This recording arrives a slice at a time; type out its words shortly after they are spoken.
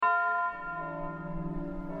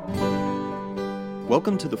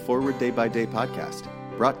Welcome to the Forward Day by Day podcast,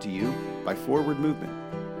 brought to you by Forward Movement.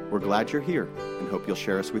 We're glad you're here and hope you'll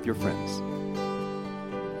share us with your friends.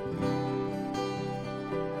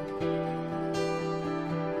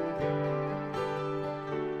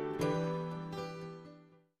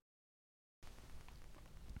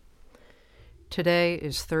 Today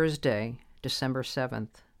is Thursday, December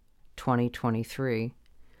 7th, 2023.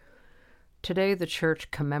 Today the Church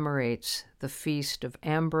commemorates the feast of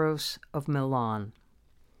Ambrose of Milan.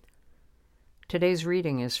 Today's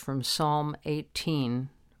reading is from Psalm 18,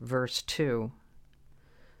 verse 2.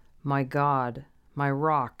 My God, my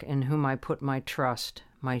rock in whom I put my trust,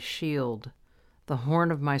 my shield, the horn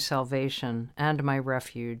of my salvation, and my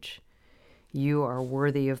refuge, you are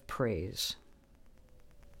worthy of praise.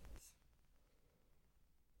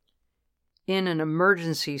 In an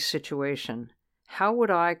emergency situation, how would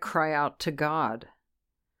I cry out to God?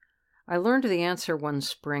 I learned the answer one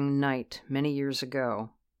spring night many years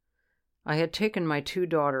ago. I had taken my two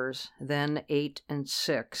daughters, then 8 and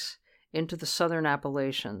 6, into the southern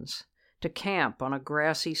Appalachians to camp on a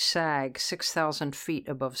grassy sag 6,000 feet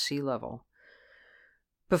above sea level.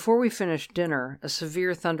 Before we finished dinner, a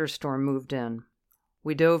severe thunderstorm moved in.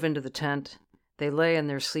 We dove into the tent. They lay in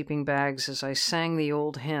their sleeping bags as I sang the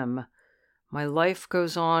old hymn, My life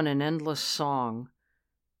goes on in endless song,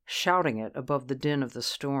 shouting it above the din of the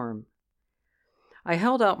storm. I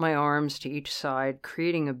held out my arms to each side,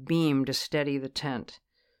 creating a beam to steady the tent.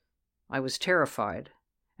 I was terrified,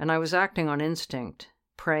 and I was acting on instinct,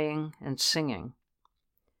 praying and singing.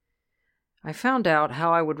 I found out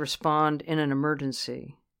how I would respond in an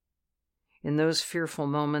emergency. In those fearful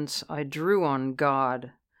moments, I drew on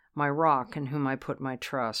God, my rock in whom I put my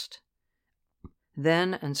trust.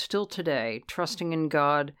 Then and still today, trusting in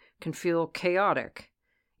God can feel chaotic,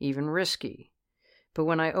 even risky. But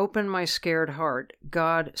when I open my scared heart,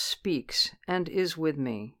 God speaks and is with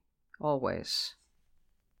me, always.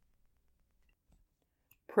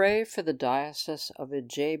 Pray for the Diocese of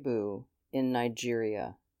Ijebu in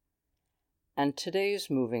Nigeria. And today's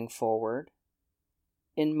moving forward.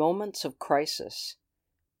 In moments of crisis,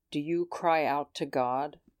 do you cry out to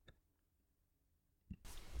God?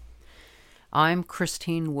 I'm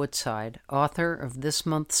Christine Woodside, author of this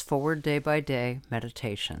month's Forward Day by Day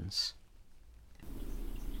Meditations.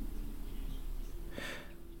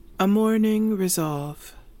 A morning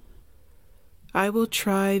resolve. I will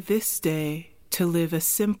try this day to live a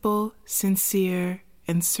simple, sincere,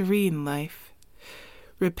 and serene life,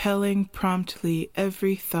 repelling promptly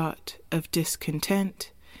every thought of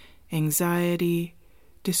discontent, anxiety,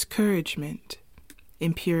 discouragement,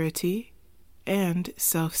 impurity, and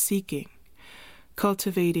self-seeking,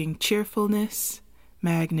 cultivating cheerfulness,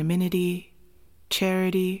 magnanimity,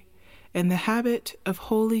 charity, and the habit of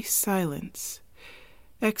holy silence,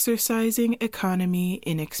 exercising economy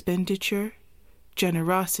in expenditure,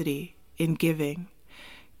 generosity in giving,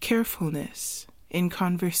 carefulness in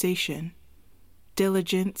conversation,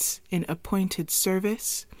 diligence in appointed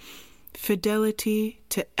service, fidelity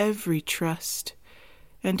to every trust,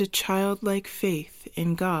 and a childlike faith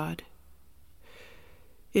in God.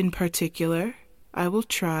 In particular, I will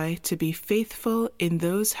try to be faithful in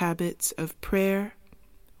those habits of prayer,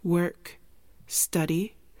 work,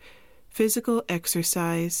 study, physical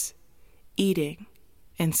exercise, eating,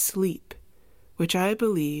 and sleep, which I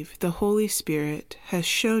believe the Holy Spirit has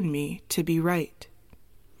shown me to be right.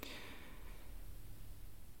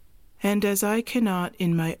 And as I cannot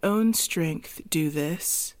in my own strength do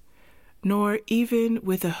this, nor even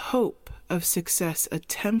with a hope of success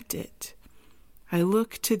attempt it, I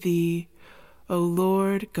look to Thee, O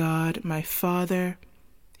Lord God, my Father,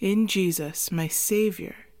 in Jesus, my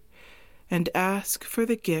Savior, and ask for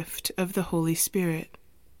the gift of the Holy Spirit.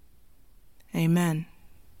 Amen.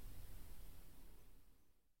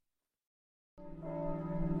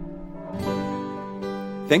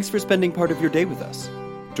 Thanks for spending part of your day with us.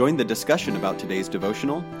 Join the discussion about today's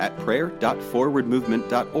devotional at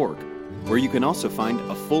prayer.forwardmovement.org, where you can also find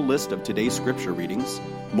a full list of today's scripture readings,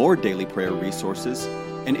 more daily prayer resources,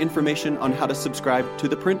 and information on how to subscribe to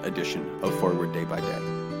the print edition of Forward Day by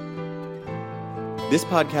Day. This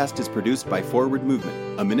podcast is produced by Forward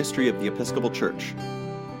Movement, a ministry of the Episcopal Church.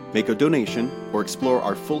 Make a donation or explore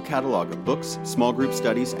our full catalog of books, small group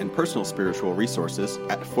studies, and personal spiritual resources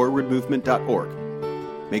at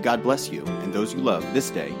forwardmovement.org. May God bless you and those you love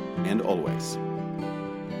this day and always.